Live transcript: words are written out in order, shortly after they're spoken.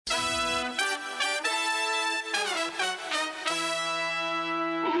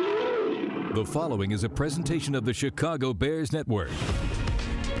The following is a presentation of the Chicago Bears Network.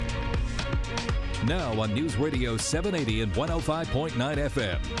 Now on News Radio 780 and 105.9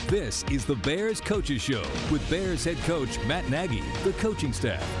 FM, this is the Bears Coaches Show with Bears head coach Matt Nagy, the coaching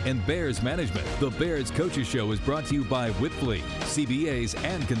staff, and Bears management. The Bears Coaches Show is brought to you by Whitfleet, CBAs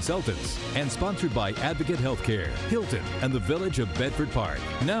and Consultants, and sponsored by Advocate Healthcare, Hilton, and the Village of Bedford Park.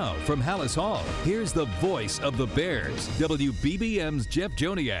 Now from Hallis Hall, here's the voice of the Bears, WBBM's Jeff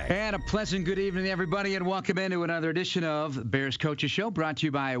Joniak. And a pleasant good evening, everybody, and welcome into another edition of Bears Coaches Show, brought to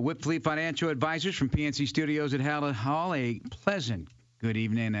you by Whitfleet Financial Advisors from PNC Studios at Hallis Hall. A pleasant good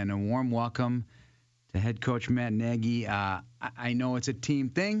evening and a warm welcome to head coach Matt Nagy. I know it's a team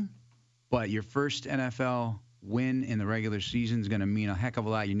thing, but your first NFL win in the regular season is going to mean a heck of a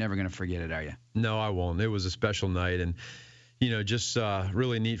lot. You're never going to forget it, are you? No, I won't. It was a special night, and just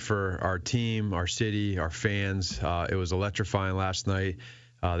really neat for our team, our city, our fans. It was electrifying last night.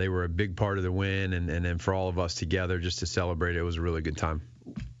 They were a big part of the win, and then for all of us together just to celebrate it was a really good time.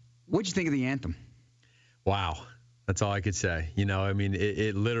 What'd you think of the anthem? Wow. That's all I could say.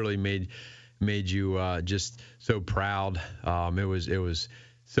 It literally made you just so proud. It was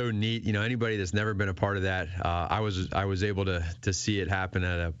so neat. Anybody that's never been a part of that, I was able to see it happen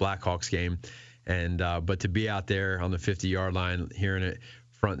at a Blackhawks game, and but to be out there on the 50-yard line hearing it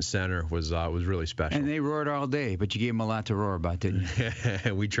front and center was really special. And they roared all day, but you gave them a lot to roar about, didn't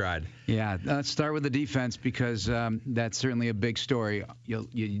you? We tried. Yeah, let's start with the defense because that's certainly a big story. You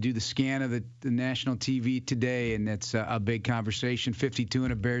do the scan of the national TV today, and it's a big conversation. 52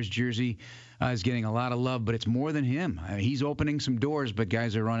 in a Bears jersey is getting a lot of love, but it's more than him. He's opening some doors, but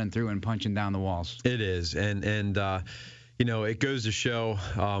guys are running through and punching down the walls. It is, and it goes to show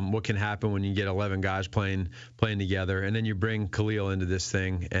what can happen when you get 11 guys playing together, and then you bring Khalil into this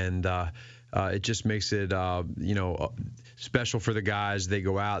thing, and it just makes it special for the guys. They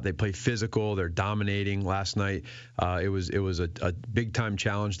go out, they play physical, they're dominating. Last night, it was a big time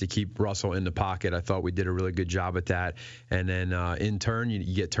challenge to keep Russell in the pocket. I thought we did a really good job at that, and then in turn,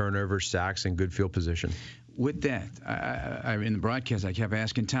 you get turnovers, sacks, and good field position. With that, in the broadcast, I kept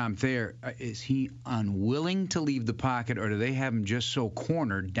asking Tom Thayer, is he unwilling to leave the pocket, or do they have him just so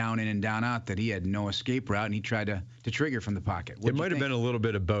cornered down in and down out that he had no escape route and he tried to trigger from the pocket? It might have been a little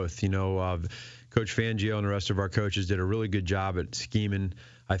bit of both. Coach Fangio and the rest of our coaches did a really good job at scheming,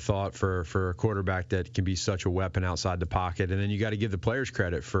 I thought, for a quarterback that can be such a weapon outside the pocket. And then you got to give the players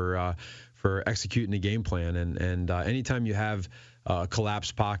credit for executing the game plan. And anytime you have a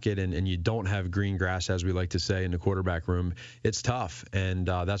collapsed pocket and you don't have green grass, as we like to say, in the quarterback room, it's tough. And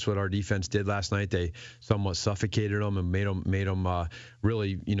that's what our defense did last night. They somewhat suffocated them and made them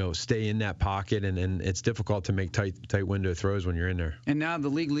really, stay in that pocket. And it's difficult to make tight window throws when you're in there. And now the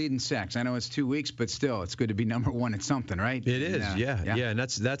league lead in sacks. I know it's 2 weeks, but still, it's good to be number one at something, right? It is, yeah. And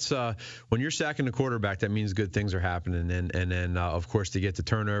that's when you're sacking the quarterback, that means good things are happening. And then of course, to get the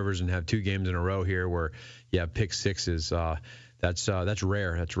turnovers and have 2 games in a row here where you have pick sixes. That's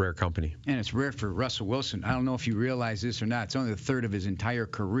rare. That's rare company. And it's rare for Russell Wilson. I don't know if you realize this or not. It's only the third of his entire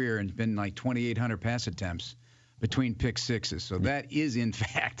career, and it's been like 2,800 pass attempts between pick sixes. So that is, in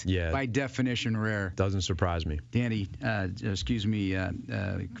fact, by definition, rare. Doesn't surprise me. Danny, Prince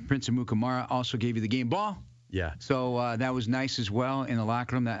Amukamara also gave you the game ball. Yeah. So that was nice as well in the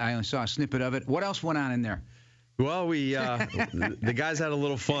locker room. I only saw a snippet of it. What else went on in there? Well, the guys had a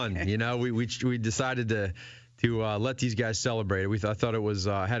little fun. We decided to let these guys celebrate. I thought it was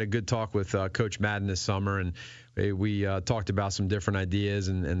had a good talk with Coach Madden this summer, and we talked about some different ideas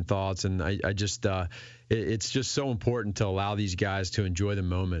and thoughts. And I just it's just so important to allow these guys to enjoy the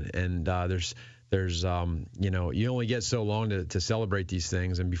moment. And there's you only get so long to celebrate these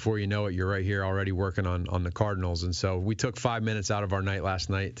things, and before you know it, you're right here already working on the Cardinals. And so we took 5 minutes out of our night last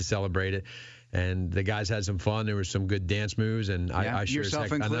night to celebrate it. And the guys had some fun. There were some good dance moves, and I sure as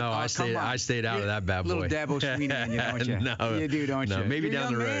heck, I stayed out of that bad boy. Little Dabo Swinney, don't you? No, you do, don't you? Maybe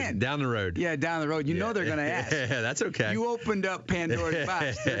down the road. Man. Down the road. Yeah, down the road. You know they're going to ask. Yeah, that's okay. You opened up Pandora's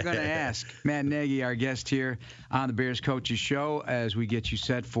box. They're going to ask. Matt Nagy, our guest here on the Bears Coaches Show, as we get you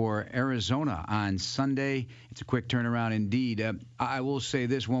set for Arizona on Sunday. It's a quick turnaround indeed. I will say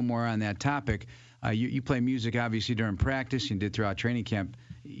this one more on that topic. You play music, obviously, during practice. You did throughout training camp.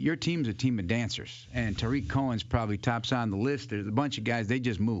 Your team's a team of dancers, and Tariq Cohen's probably tops on the list. There's a bunch of guys, they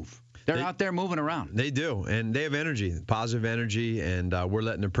just move. They're out there moving around. They do, and they have energy, positive energy, and we're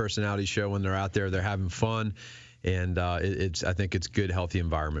letting their personality show when they're out there. They're having fun, and I think it's a good, healthy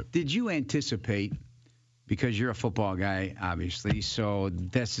environment. Did you anticipate, because you're a football guy, obviously, so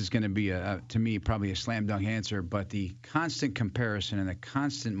this is going to be, to me, probably a slam dunk answer, but the constant comparison and the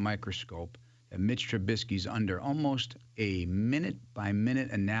constant microscope that Mitch Trubisky's under, almost a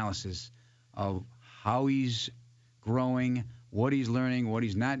minute-by-minute analysis of how he's growing, what he's learning, what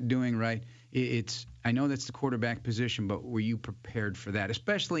he's not doing right. I know that's the quarterback position, but were you prepared for that,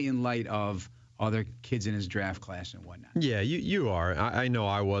 especially in light of other kids in his draft class and whatnot? Yeah, you are. I know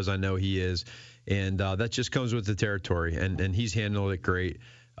I was. I know he is. And that just comes with the territory, and he's handled it great.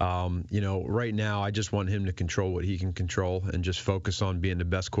 Right now, I just want him to control what he can control and just focus on being the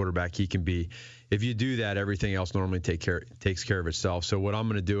best quarterback he can be. If you do that, everything else normally takes care of itself. So what I'm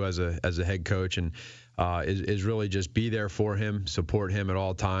going to do as a head coach and is really just be there for him, support him at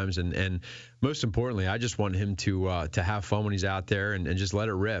all times, and most importantly, I just want him to have fun when he's out there and just let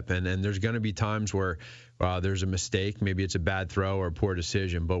it rip. And there's going to be times where there's a mistake, maybe it's a bad throw or a poor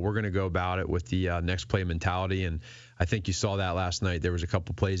decision, but we're going to go about it with the next play mentality. And I think you saw that last night. There was a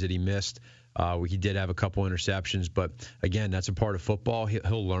couple plays that he missed. He did have a couple interceptions, but again, that's a part of football.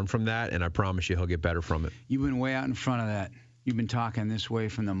 He'll learn from that, and I promise you he'll get better from it. You've been way out in front of that. You've been talking this way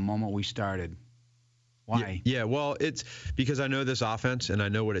from the moment we started. Why? Yeah, well, it's because I know this offense and I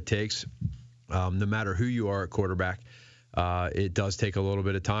know what it takes. No matter who you are at quarterback, it does take a little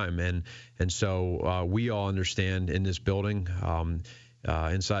bit of time. And so we all understand in this building,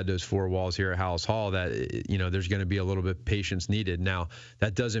 inside those four walls here at Hallis Hall, that there's going to be a little bit of patience needed. Now,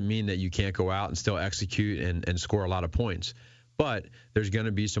 that doesn't mean that you can't go out and still execute and score a lot of points. But there's going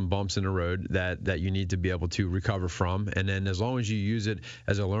to be some bumps in the road that you need to be able to recover from. And then as long as you use it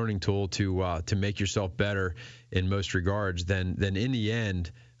as a learning tool to make yourself better in most regards, then in the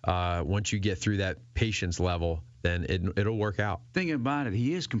end, once you get through that patience level, then it'll work out. Thinking about it,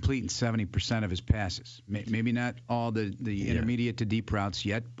 he is completing 70% of his passes. Maybe not all the intermediate to deep routes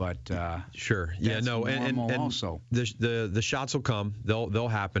yet, but sure. Yeah, no, and also the shots will come. They'll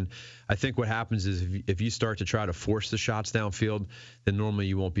happen. I think what happens is if you start to try to force the shots downfield, then normally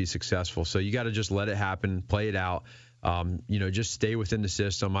you won't be successful. So you got to just let it happen, play it out. Just stay within the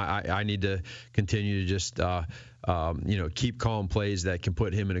system. I need to continue to just keep calling plays that can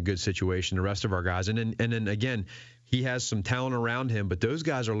put him in a good situation. The rest of our guys, and then again, he has some talent around him, but those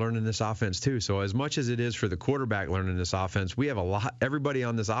guys are learning this offense too. So as much as it is for the quarterback learning this offense, we have a lot. Everybody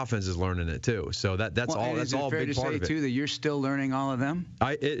on this offense is learning it too. So that's all. That's all a big part of it. Is it fair to say too that you're still learning all of them?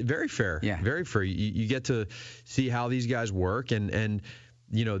 Very fair. Yeah. Very fair. You get to see how these guys work, and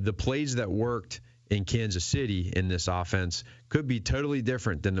the plays that worked in Kansas City in this offense could be totally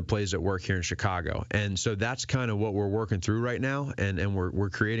different than the plays that work here in Chicago. And so that's kind of what we're working through right now, and we're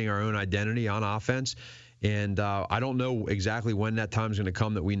creating our own identity on offense. And I don't know exactly when that time is going to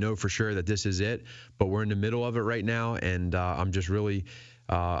come that we know for sure that this is it, but we're in the middle of it right now, and I'm just really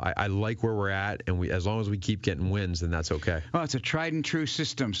I like where we're at, and as long as we keep getting wins, then that's okay. Well, it's a tried and true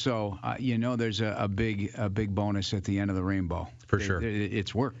system, so there's a big bonus at the end of the rainbow. For sure,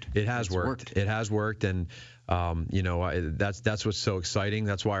 it's worked. It has worked. It has worked, and that's what's so exciting.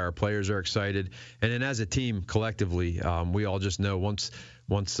 That's why our players are excited, and then as a team collectively, we all just know once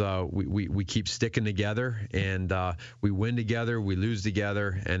we keep sticking together and we win together, we lose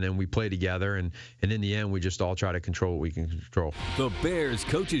together, and then we play together, and in the end, we just all try to control what we can control. The Bears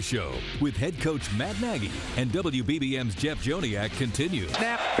Coaches Show with head coach Matt Nagy and WBBM's Jeff Joniak continues.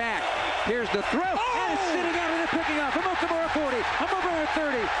 Snap back. Here's the throw. And it's sitting out and they're picking off. Amukamara 40. Amukamara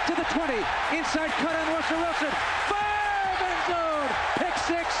 30 to the 20. Inside cut on Russell Wilson. Fire end zone. Pick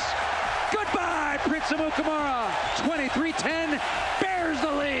six. Goodbye, Prince Amukamara. 23-10. Bears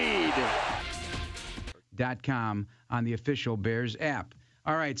the lead. .com on the official Bears app.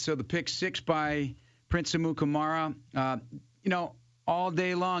 All right, so the pick six by Prince Amukamara. All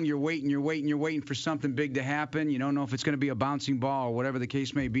day long you're waiting for something big to happen. You don't know if it's going to be a bouncing ball or whatever the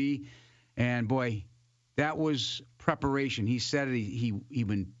case may be. And boy, that was preparation. He said it. He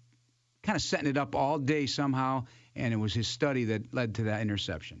been kind of setting it up all day somehow, and it was his study that led to that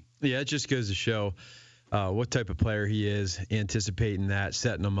interception. Yeah, it just goes to show what type of player he is, anticipating that,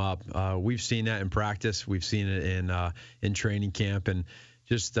 setting them up. We've seen that in practice. We've seen it in training camp, and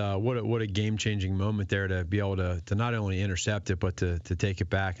just what a game-changing moment there to be able to not only intercept it, but to take it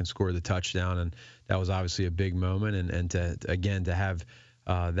back and score the touchdown. And that was obviously a big moment. And to have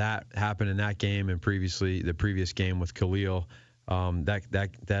that happen in that game and the previous game with Khalil,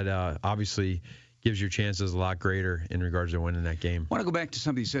 that obviously gives your chances a lot greater in regards to winning that game. I want to go back to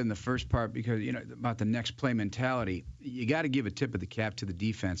something you said in the first part because, about the next play mentality. You got to give a tip of the cap to the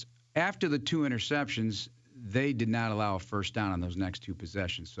defense. After the two interceptions, they did not allow a first down on those next two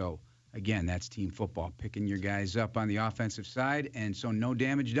possessions. So, again, that's team football, picking your guys up on the offensive side, and so no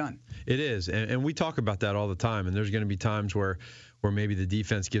damage done. It is, and we talk about that all the time, and there's going to be times where maybe the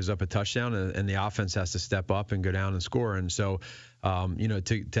defense gives up a touchdown and the offense has to step up and go down and score. And so,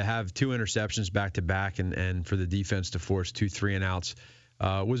 to have two interceptions back-to-back and for the defense to force 2 3-and-outs,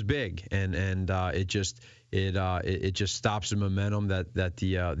 was big, and it just stops the momentum that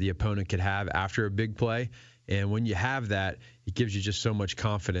the opponent could have after a big play. And when you have that, it gives you just so much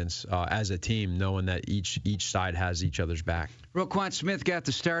confidence as a team, knowing that each side has each other's back. Roquan Smith got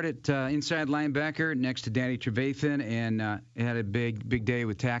the start at inside linebacker next to Danny Trevathan, and had a big day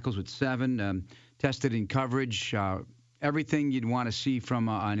with tackles with 7. Tested in coverage. Everything you'd want to see from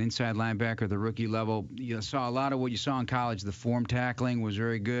an inside linebacker, the rookie level. You saw a lot of what you saw in college. The form tackling was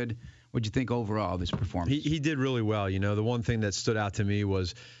very good. What'd you think overall of his performance? He did really well. The one thing that stood out to me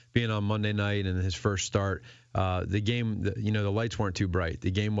was being on Monday night and his first start. The game, the lights weren't too bright.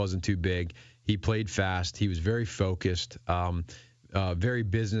 The game wasn't too big. He played fast. He was very focused, very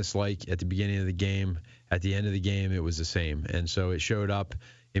businesslike at the beginning of the game. At the end of the game, it was the same. And so it showed up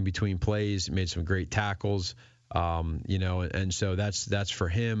in between plays, made some great tackles, and so that's for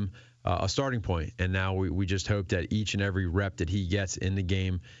him a starting point. And now we just hope that each and every rep that he gets in the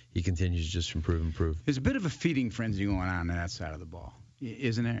game, he continues to just improve. There's a bit of a feeding frenzy going on that side of the ball,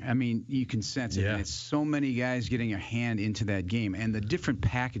 isn't there? I mean, you can sense it. Yeah. And it's so many guys getting a hand into that game, and the different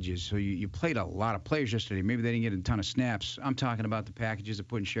packages. So you played a lot of players yesterday. Maybe they didn't get a ton of snaps. I'm talking about the packages of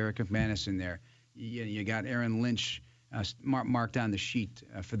putting Sherrick McManus in there. You got Aaron Lynch marked on the sheet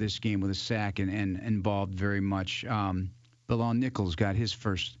for this game with a sack and involved very much. Bilal Nichols got his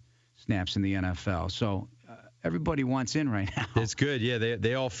first snaps in the NFL. So everybody wants in right now. It's good. Yeah,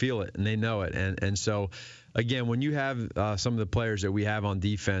 they all feel it and they know it. And so, again, when you have some of the players that we have on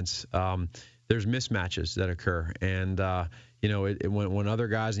defense, there's mismatches that occur. And, when other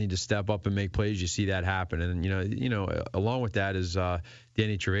guys need to step up and make plays, you see that happen. And, along with that is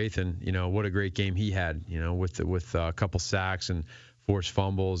Danny Trevathan. What a great game he had, with a couple sacks and forced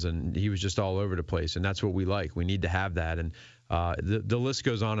fumbles. And he was just all over the place. And that's what we like. We need to have that. And the list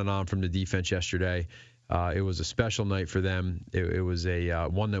goes on and on from the defense yesterday. It was a special night for them. It was a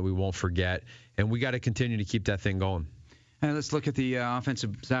one that we won't forget. And we got to continue to keep that thing going. Let's look at the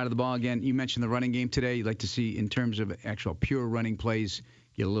offensive side of the ball again. You mentioned the running game today. You'd like to see, in terms of actual pure running plays,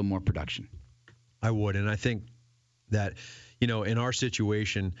 get a little more production. I would, and I think that, in our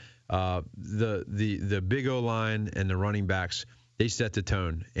situation, the big O-line and the running backs, they set the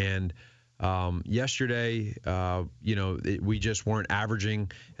tone. And yesterday, we just weren't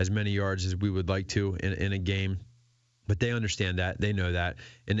averaging as many yards as we would like to in a game. But they understand that. They know that.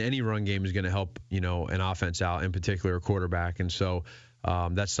 And any run game is going to help, an offense out, in particular a quarterback. And so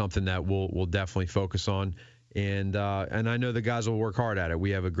that's something that we'll definitely focus on. And I know the guys will work hard at it.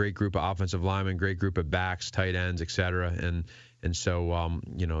 We have a great group of offensive linemen, great group of backs, tight ends, et cetera. And so,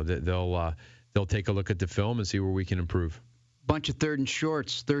 they'll take a look at the film and see where we can improve. Bunch of third and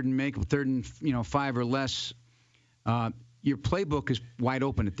shorts, third and make, third and 5 or less. Your playbook is wide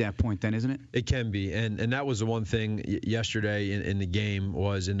open at that point then, isn't it? It can be. And that was the one thing yesterday in the game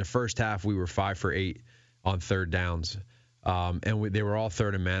was in the first half we were 5 for 8 on third downs. They were all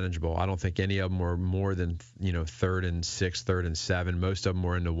third and manageable. I don't think any of them were more than, 3rd and 6, 3rd and 7. Most of them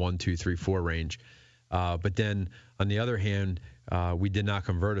were in the 1, 2, 3, 4 range. But then on the other hand, we did not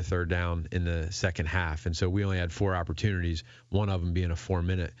convert a third down in the second half. And so we only had 4 opportunities, one of them being a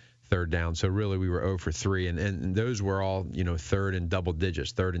 4-minute third down. So really we were 0 for 3. And those were all, third and double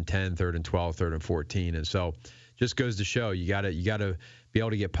digits, 3rd and 10, 3rd and 12, 3rd and 14. And so just goes to show you got to be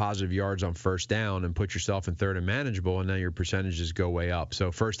able to get positive yards on first down and put yourself in third and manageable, and then your percentages go way up.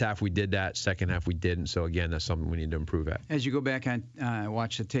 So first half we did that, second half we didn't. So again, that's something we need to improve at. As you go back and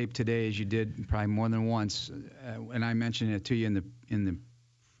watch the tape today, as you did probably more than once, and I mentioned it to you in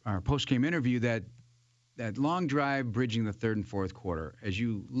our post-game interview, that long drive bridging the third and fourth quarter. As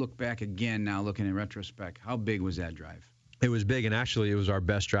you look back again now, looking in retrospect, how big was that drive? It was big, and actually it was our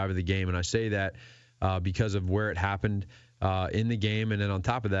best drive of the game. And I say that because of where it happened in the game. And then on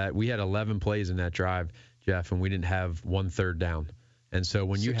top of that, we had 11 plays in that drive, Jeff, and we didn't have 1 third down. And so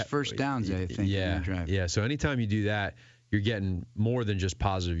when you have first downs, I think, in that drive. Yeah, so anytime you do that, you're getting more than just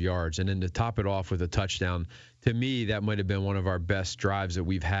positive yards. And then to top it off with a touchdown, to me, that might have been one of our best drives that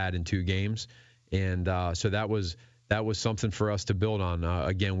we've had in 2 games. And so that was something for us to build on.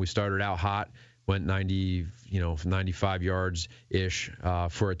 Again, we started out hot, went 95 yards ish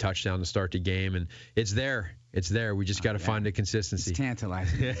for a touchdown to start the game, and it's there. It's there. We just got to find the consistency. It's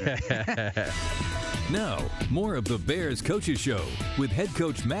tantalizing. Now, more of the Bears Coaches Show with head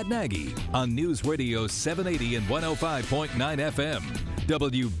coach Matt Nagy on News Radio 780 and 105.9 FM.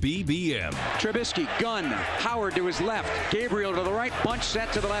 WBBM. Trubisky, gun, Howard to his left, Gabriel to the right, bunch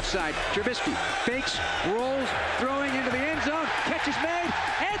set to the left side. Trubisky fakes, rolls, throwing into the end zone, catch is made,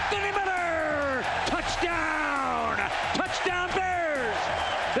 Anthony Miller! Touchdown! Touchdown Bears!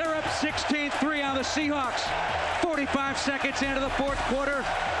 They're up 16-3 on the Seahawks. 45 seconds into the fourth quarter.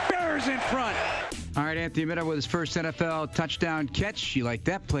 Bears in front. All right, Anthony Miller with his first NFL touchdown catch. You like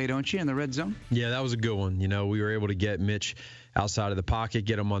that play, don't you, in the red zone? Yeah, that was a good one. You know, we were able to get Mitch outside of the pocket,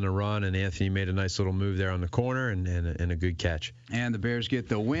 get him on the run, and Anthony made a nice little move there on the corner and a good catch. And the Bears get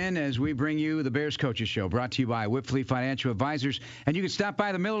the win as we bring you the Bears Coaches Show, brought to you by Whipfleet Financial Advisors. And you can stop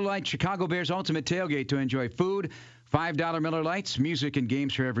by the Miller Lite Chicago Bears Ultimate Tailgate to enjoy food, $5 Miller Lites, music and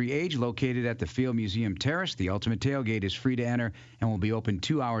games for every age, located at the Field Museum Terrace. The Ultimate Tailgate is free to enter and will be open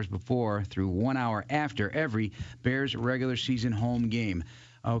 2 hours before through 1 hour after every Bears regular season home game.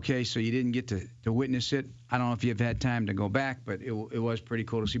 Okay, so you didn't get to witness it. I don't know if you've had time to go back, but it was pretty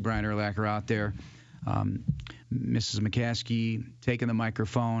cool to see Brian Urlacher out there. Mrs. McCaskey taking the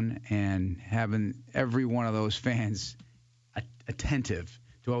microphone and having every one of those fans attentive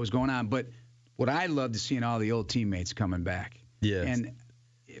to what was going on. But what I loved is seeing all the old teammates coming back. Yes. And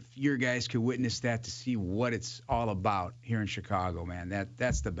if your guys could witness that to see what it's all about here in Chicago, man,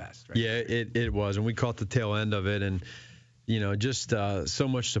 that's the best. Right? Yeah, it was. And we caught the tail end of it. And, you know, just so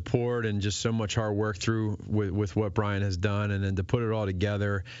much support and just so much hard work through with what Brian has done. And then to put it all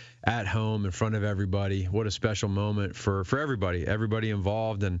together at home in front of everybody, what a special moment for everybody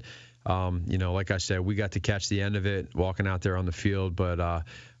involved. And, you know, like I said, we got to catch the end of it walking out there on the field. But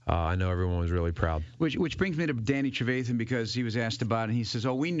I know everyone was really proud. Which brings me to Danny Trevathan, because he was asked about it, and he says,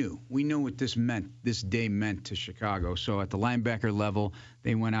 we knew what this day meant to Chicago. So at the linebacker level,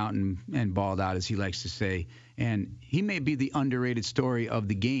 they went out and balled out, as he likes to say. And he may be the underrated story of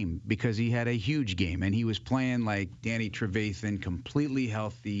the game, because he had a huge game, and he was playing like Danny Trevathan, completely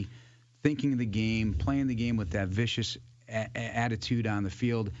healthy, thinking of the game, playing the game with that vicious attitude on the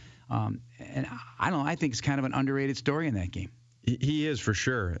field. And I think it's kind of an underrated story in that game. He is, for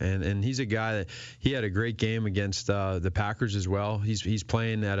sure, and he's a guy that he had a great game against the Packers as well. He's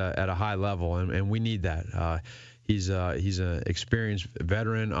playing at a high level, and we need that. He's an experienced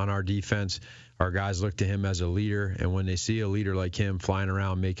veteran on our defense. Our guys look to him as a leader, and when they see a leader like him flying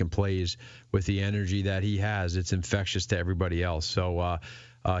around making plays with the energy that he has, it's infectious to everybody else. So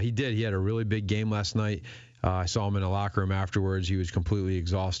he had a really big game last night. I saw him in the locker room afterwards. He was completely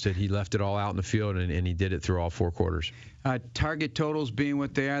exhausted. He left it all out in the field, and he did it through all 4 quarters. Target totals being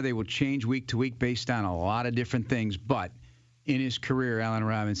what they are, they will change week to week based on a lot of different things. But in his career, Allen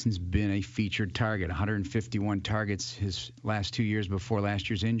Robinson's been a featured target, 151 targets his last 2 years before last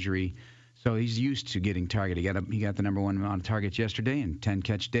year's injury. So he's used to getting targeted. He got the number 1 amount of targets yesterday and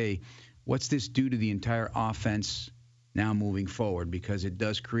 10-catch day. What's this do to the entire offense now moving forward? Because it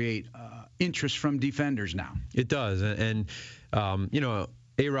does create interest from defenders now. It does. And you know,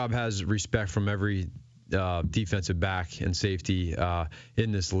 A-Rob has respect from every defensive back and safety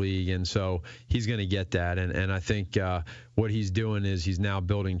in this league, and so he's going to get that. And I think what he's doing is he's now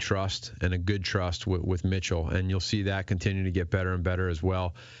building trust, and a good trust with Mitchell, and you'll see that continue to get better and better as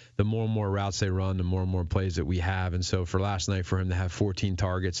well. The more and more routes they run, the more and more plays that we have. And so for last night, for him to have 14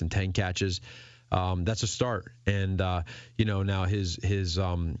 targets and 10 catches, that's a start. And you know, now his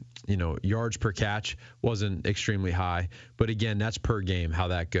yards per catch wasn't extremely high, but again, that's per game how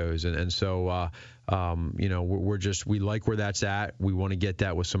that goes. And so you know, we like where that's at. We want to get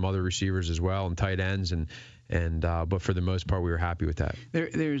that with some other receivers as well and tight ends, but for the most part, we were happy with that.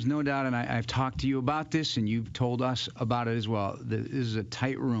 There's no doubt, and I've talked to you about this, and you've told us about it as well. This is a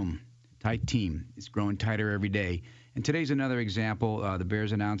tight room, tight team. It's growing tighter every day. And today's another example. The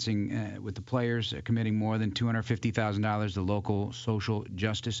Bears announcing with the players committing more than $250,000 to local social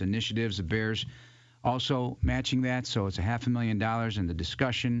justice initiatives. The Bears also matching that, so it's $500,000 in the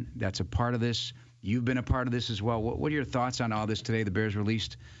discussion. That's a part of this. You've been a part of this as well. What are your thoughts on all this today? The Bears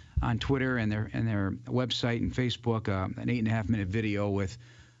released on Twitter and their website and Facebook an 8.5-minute video with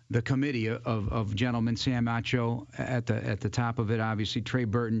the committee of gentlemen, Sam Acho at the top of it, obviously Trey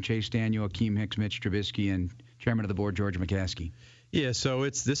Burton, Chase Daniel, Akeem Hicks, Mitch Trubisky, and Chairman of the Board George McCaskey. Yeah, so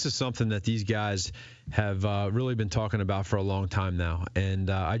this is something that these guys have really been talking about for a long time now, and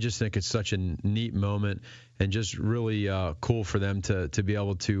I just think it's such a neat moment and just really cool for them to be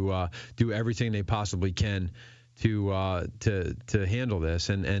able to do everything they possibly can to handle this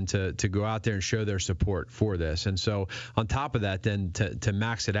and to go out there and show their support for this. And so on top of that, then to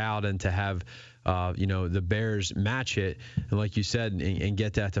max it out and to have the Bears match it, and like you said, and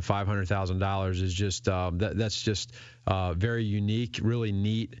get that to $500,000 is just that's just very unique, really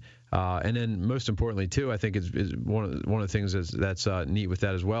neat. And then most importantly, too, I think is one of the things that's neat with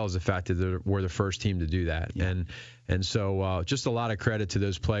that as well is the fact that we're the first team to do that. Yeah. And so just a lot of credit to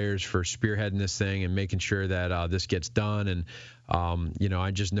those players for spearheading this thing and making sure that this gets done. And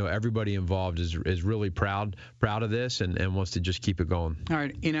I just know everybody involved is really proud of this and wants to just keep it going. All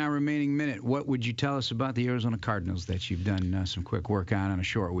right, in our remaining minute, what would you tell us about the Arizona Cardinals that you've done some quick work on a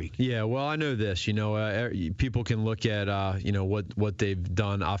short week? Yeah, well, I know this. People can look at what they've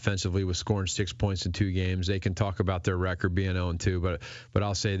done offensively with scoring 6 points in 2 games. They can talk about their record being 0-2, but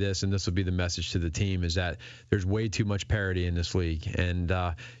I'll say this, and this will be the message to the team, is that there's way too much parity in this league, and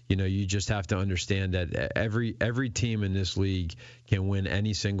you just have to understand that every team in this league can win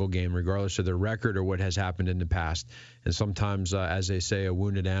any single game, regardless of their record or what has happened in the past. And sometimes, as they say, a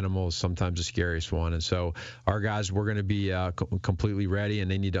wounded animal is sometimes the scariest one. And so our guys, we're going to be completely ready, and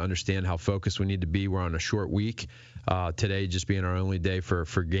they need to understand how focused we need to be. We're on a short week. Today just being our only day for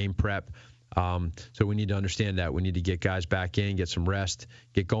game prep. So we need to understand that. We need to get guys back in, get some rest,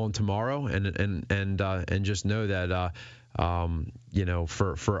 get going tomorrow, and just know that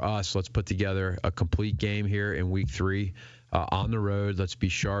for us, let's put together a complete game here in week 3 on the road. Let's be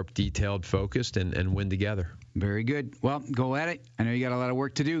sharp, detailed, focused, and win together. Very good. Well, go at it. I know you got a lot of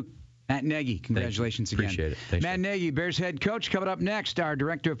work to do. Matt Nagy, congratulations again. Appreciate it. Thanks, Matt Nagy, Bears head coach. Coming up next, our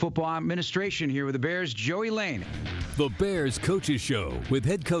Director of Football Administration here with the Bears, Joey Lane. The Bears Coaches Show with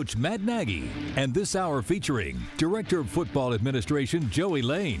head coach Matt Nagy. And this hour featuring Director of Football Administration, Joey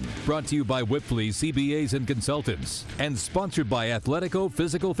Lane. Brought to you by Whipley CBAs and Consultants. And sponsored by Athletico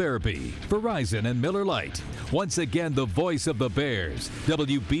Physical Therapy, Verizon, and Miller Lite. Once again, the voice of the Bears,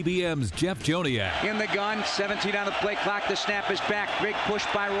 WBBM's Jeff Joniak. In the gun, 17 on the play clock. The snap is back. Big push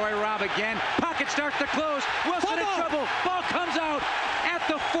by Roy Robb again. Pocket starts to close. Wilson in trouble. Ball comes out at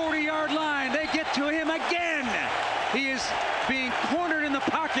the 40-yard line. They get to him again. He is being cornered in the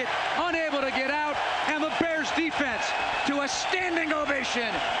pocket, unable to get out, and the Bears defense to a standing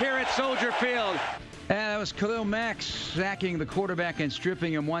ovation here at Soldier Field. That was Khalil Mack sacking the quarterback and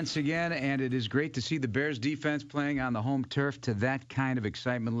stripping him once again, and it is great to see the Bears defense playing on the home turf to that kind of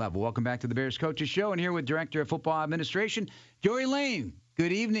excitement level. Welcome back to the Bears Coaches Show, and here with Director of Football Administration, Joey Lane.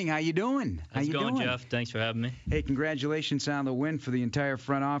 Good evening. How you doing? How's it going, Jeff? Thanks for having me. Hey, congratulations on the win for the entire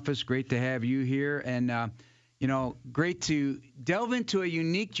front office. Great to have you here, and great to delve into a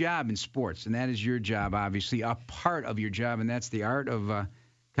unique job in sports, and that is your job, obviously, a part of your job, and that's the art of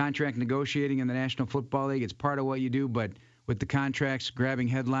contract negotiating in the National Football League. It's part of what you do, but with the contracts, grabbing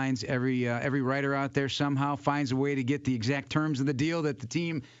headlines, every writer out there somehow finds a way to get the exact terms of the deal that the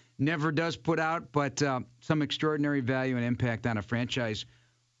team never does put out, but some extraordinary value and impact on a franchise.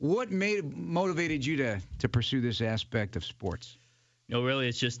 What motivated you to pursue this aspect of sports? Really,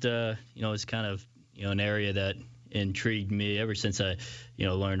 it's just it's kind of an area that intrigued me ever since I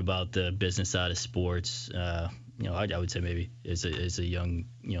learned about the business side of sports. I would say maybe as a young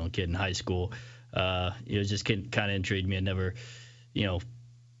kid in high school, it just kind of intrigued me. I never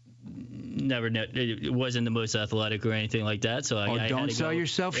it wasn't the most athletic or anything like that. So I don't had to sell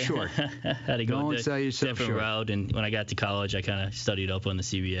yourself short. Had to go different route. And when I got to college, I kind of studied up on the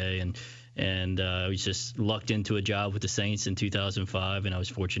CBA and I was just lucked into a job with the Saints in 2005, and I was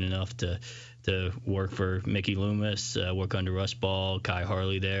fortunate enough to work for Mickey Loomis, work under Russ Ball, Kai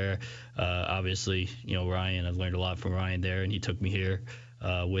Harley there. Obviously, Ryan. I've learned a lot from Ryan there, and he took me here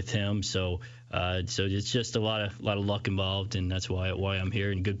with him. So it's just a lot of luck involved, and that's why I'm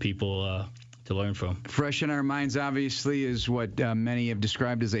here, and good people to learn from. Fresh in our minds, obviously, is what many have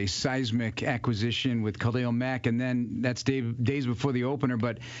described as a seismic acquisition with Khalil Mack, and then that's days before the opener.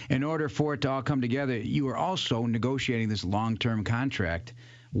 But in order for it to all come together, you were also negotiating this long-term contract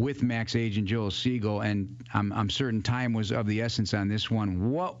with Mack's agent, Joel Siegel, and I'm certain time was of the essence on this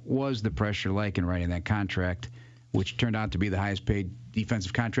one. What was the pressure like in writing that contract, which turned out to be the highest-paid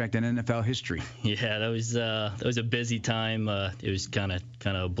defensive contract in NFL history? Yeah, that was a busy time. It was kind of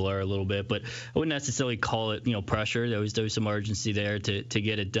a blur a little bit, but I wouldn't necessarily call it pressure. There was some urgency there to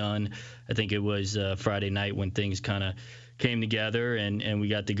get it done. I think it was Friday night when things kind of came together, and we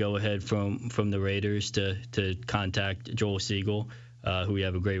got the go-ahead from the Raiders to contact Joel Siegel, who we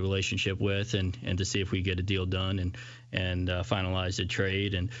have a great relationship with, and to see if we get a deal done and finalize the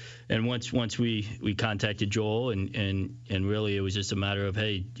trade. And once we contacted Joel, and really it was just a matter of,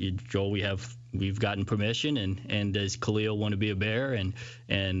 hey, Joel, we've gotten permission, and does Khalil want to be a Bear? And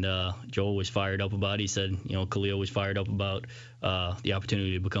Joel was fired up about it. He said, Khalil was fired up about the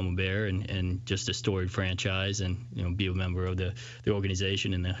opportunity to become a Bear and just a storied franchise, and be a member of the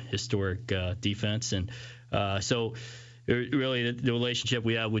organization and the historic defense. And so really the relationship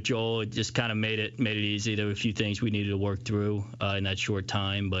we have with Joel, it just kind of made it easy. There were a few things we needed to work through in that short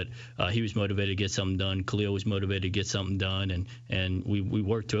time, but he was motivated to get something done. Khalil was motivated to get something done, and we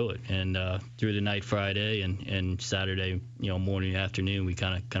worked through it. And through the night Friday and Saturday, morning, afternoon, we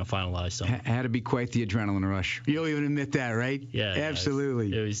kind of finalized something. Had to be quite the adrenaline rush. You'll even admit that, right? Yeah,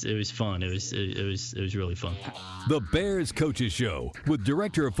 absolutely. It was fun. It was really fun. The Bears Coaches Show with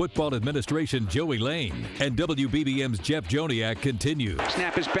Director of Football Administration Joey Lane and WBBM's Jeff Joniak continues.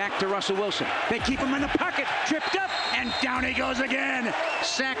 Snap is back to Russell Wilson. They keep him in the pocket, tripped up, and down he goes again.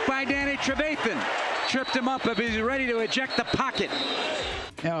 Sacked by Danny Trevathan. Tripped him up, but he's ready to eject the pocket.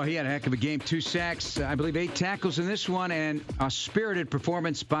 Oh, he had a heck of a game. 2 sacks, I believe 8 tackles in this one, and a spirited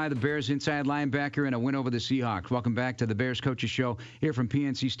performance by the Bears inside linebacker and a win over the Seahawks. Welcome back to the Bears Coaches Show here from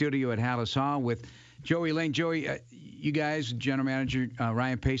PNC Studio at Hallis Hall with Joey Lane. Joey, you guys, General Manager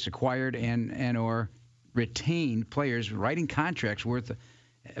Ryan Pace, acquired and or retained players, writing contracts worth,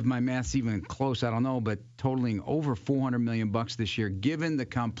 if my math's even close, I don't know, but totaling over $400 million this year, given the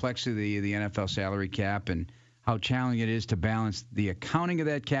complexity of the NFL salary cap and how challenging it is to balance the accounting of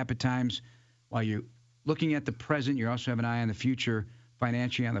that cap at times while you're looking at the present. You also have an eye on the future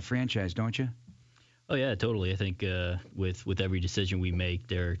financially on the franchise, don't you? Oh, yeah, totally. I think with every decision we make,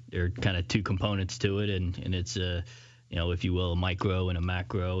 there are kind of 2 components to it, and it's if you will, a micro and a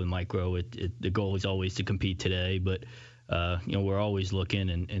macro. And micro, the goal is always to compete today, but we're always looking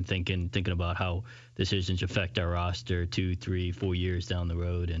and thinking about how decisions affect our roster 2, 3, 4 years down the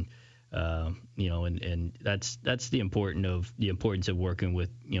road, and and that's the importance of working with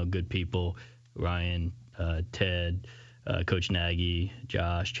good people, Ryan, Ted, Coach Nagy,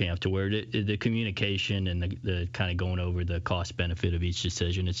 Josh, Champ, to where the communication and the kind of going over the cost benefit of each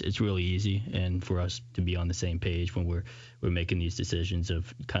decision, it's really easy, and for us to be on the same page when we're making these decisions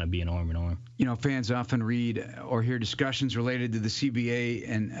of kind of being arm in arm. Fans often read or hear discussions related to the CBA,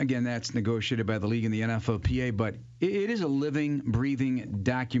 and again, that's negotiated by the league and the NFLPA, but it is a living, breathing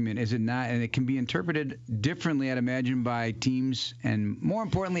document, is it not? And it can be interpreted differently, I'd imagine, by teams and, more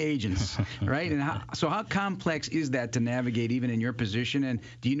importantly, agents, right? And how complex is that to navigate even in your position? And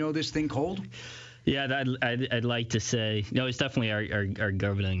do you know this thing cold? Yeah, I'd like to say, it's definitely our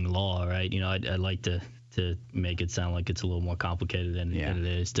governing law, right? I'd like to make it sound like it's a little more complicated than it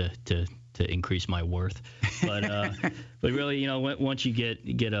is to increase my worth, but really, once you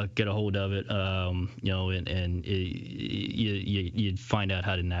get a hold of it, and you find out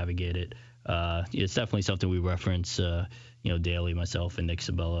how to navigate it. It's definitely something we reference, daily. Myself and Nick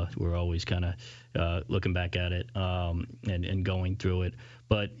Sabella, we're always kind of looking back at it and going through it.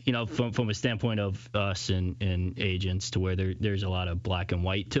 But from a standpoint of us and agents, to where there's a lot of black and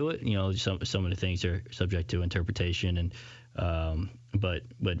white to it. Some of the things are subject to interpretation, and but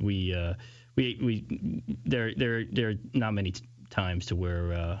we there are not many times to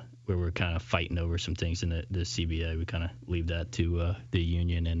where we're kind of fighting over some things in the CBA. We kind of leave that to the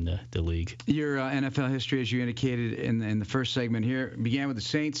union and the league. Your NFL history, as you indicated in the first segment here, began with the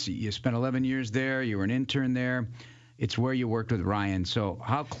Saints. You spent 11 years there. You were an intern there. It's where you worked with Ryan. So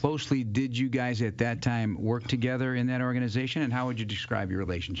how closely did you guys at that time work together in that organization, and how would you describe your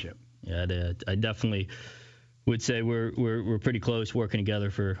relationship? Yeah, I definitely would say we're pretty close, working together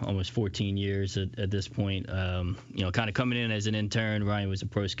for almost 14 years at this point. Kind of coming in as an intern. Ryan was a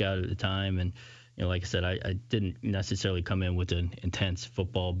pro scout at the time, and like I said, I didn't necessarily come in with an intense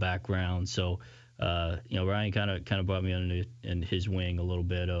football background. So Ryan kind of brought me under in his wing a little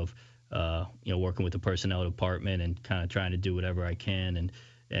bit of working with the personnel department and kind of trying to do whatever I can,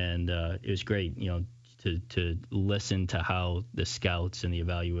 and it was great, to listen to how the scouts and the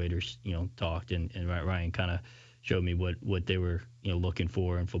evaluators, talked, and Ryan kind of showed me what they were, looking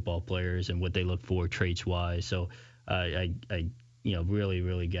for in football players and what they look for traits wise. So I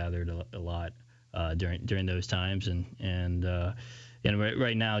really gathered a lot during those times, and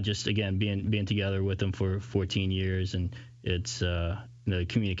right now, just again being together with them for 14 years, and it's the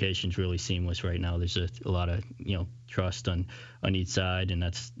communication's really seamless right now. There's a lot of trust on each side, and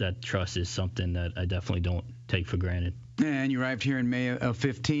that trust is something that I definitely don't take for granted. And you arrived here in May of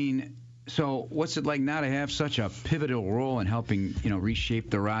 15. So what's it like now to have such a pivotal role in helping reshape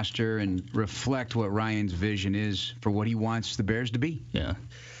the roster and reflect what Ryan's vision is for what he wants the Bears to be? Yeah.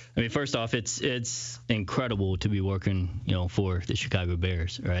 I mean, first off, it's incredible to be working, for the Chicago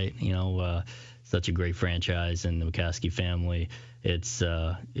Bears, right? Such a great franchise, and the McCaskey family. It's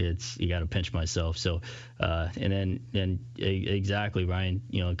you got to pinch myself. So, and then exactly, Ryan,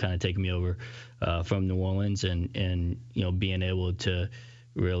 kind of taking me over from New Orleans, and being able to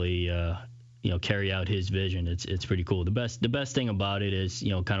really carry out his vision. It's pretty cool. The best thing about it is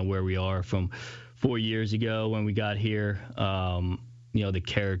kind of where we are from 4 years ago when we got here. The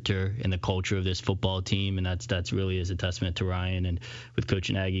character and the culture of this football team, and that's really is a testament to Ryan, and with Coach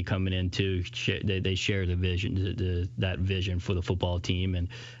Nagy coming in too, they share the vision, that vision for the football team, and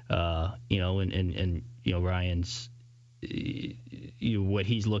Ryan's what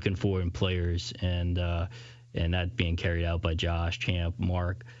he's looking for in players, and that being carried out by Josh, Champ,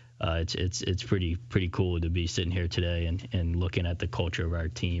 Mark. It's pretty cool to be sitting here today and looking at the culture of our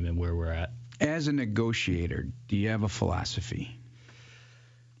team and where we're at. As a negotiator, do you have a philosophy?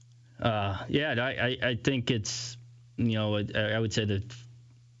 I think it's, I would say that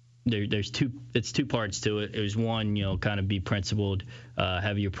there's two parts to it. It was one, kind of be principled,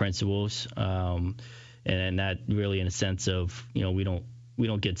 have your principles, and that really in a sense of, we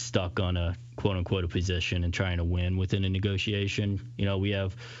don't get stuck on a quote unquote a position and trying to win within a negotiation.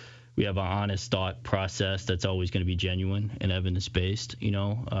 We have an honest thought process that's always going to be genuine and evidence-based,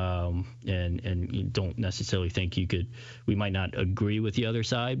 and you don't necessarily think we might not agree with the other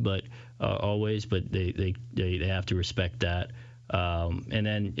side, but they have to respect that. And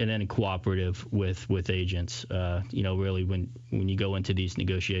then cooperative with agents, really when you go into these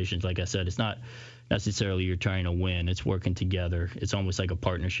negotiations, like I said, it's not necessarily you're trying to win, it's working together. It's almost like a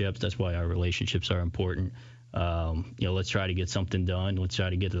partnership. That's why our relationships are important. Let's try to get something done. Let's try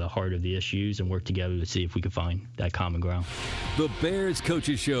to get to the heart of the issues and work together to see if we can find that common ground. The Bears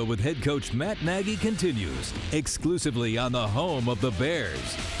Coaches Show with head coach Matt Nagy continues exclusively on the home of the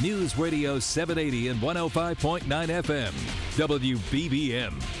Bears. News Radio 780 and 105.9 FM,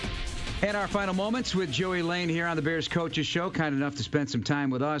 WBBM. And our final moments with Joey Lane here on the Bears Coaches Show. Kind enough to spend some time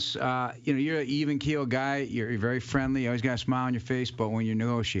with us. You're an even-keel guy. You're very friendly. You always got a smile on your face. But when you're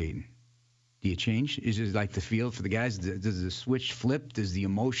negotiating, do you change? Is it like the field for the guys? Does the switch flip? Does the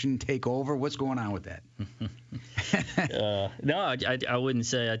emotion take over? What's going on with that? No, I wouldn't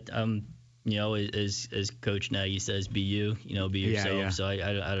say. As Coach Nagy says, be you. Be yourself. Yeah. So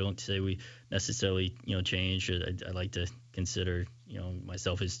I don't say we necessarily change. I like to consider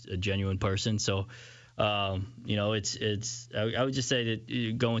myself as a genuine person. So I would just say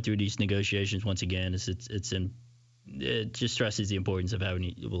that going through these negotiations once again it just stresses the importance of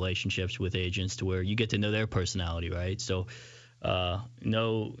having relationships with agents to where you get to know their personality, right? So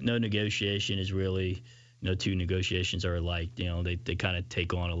no negotiation is really, two negotiations are alike. They kind of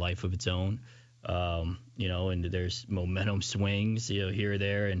take on a life of its own, and there's momentum swings, here or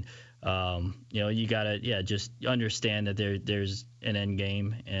there. And, you got to, just understand that there's an end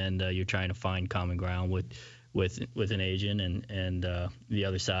game, and you're trying to find common ground with an agent and the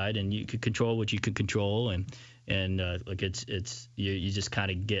other side, and you could control what you could control, and you just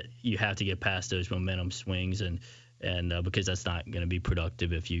kind of you have to get past those momentum swings, and because that's not going to be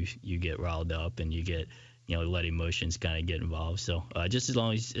productive if you get riled up and you get let emotions kind of get involved. So just as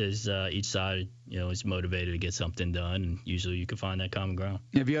long as each side is motivated to get something done, and usually you can find that common ground.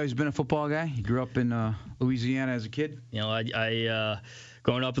 Have you always been a football guy? You grew up in Louisiana as a kid? I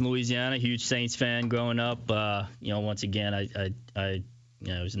growing up in Louisiana, huge Saints fan growing up. Once again, I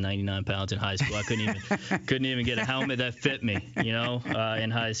was 99 pounds in high school. I couldn't even get a helmet that fit me,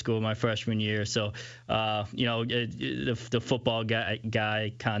 in high school my freshman year. So, the football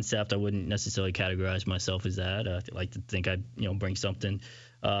guy concept, I wouldn't necessarily categorize myself as that. I like to think I bring something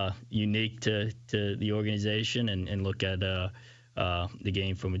unique to the organization and look at the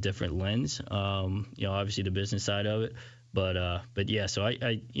game from a different lens. Obviously the business side of it, but yeah. So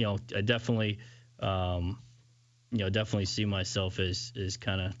I definitely. Definitely see myself as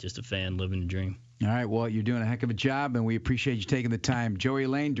kind of just a fan living the dream. All right, well, you're doing a heck of a job, and we appreciate you taking the time. Joey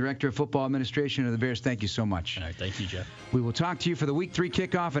Lane, Director of Football Administration of the Bears, thank you so much. All right, thank you, Jeff. We will talk to you for the Week 3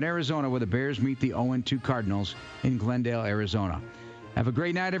 kickoff in Arizona, where the Bears meet the 0-2 Cardinals in Glendale, Arizona. Have a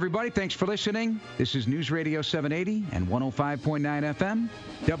great night, everybody. Thanks for listening. This is News Radio 780 and 105.9 FM,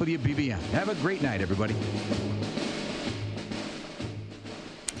 WBBM. Have a great night, everybody.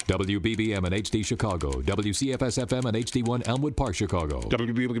 WBBM and HD Chicago, WCFS FM and HD1 Elmwood Park, Chicago.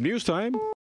 WBBM News Time.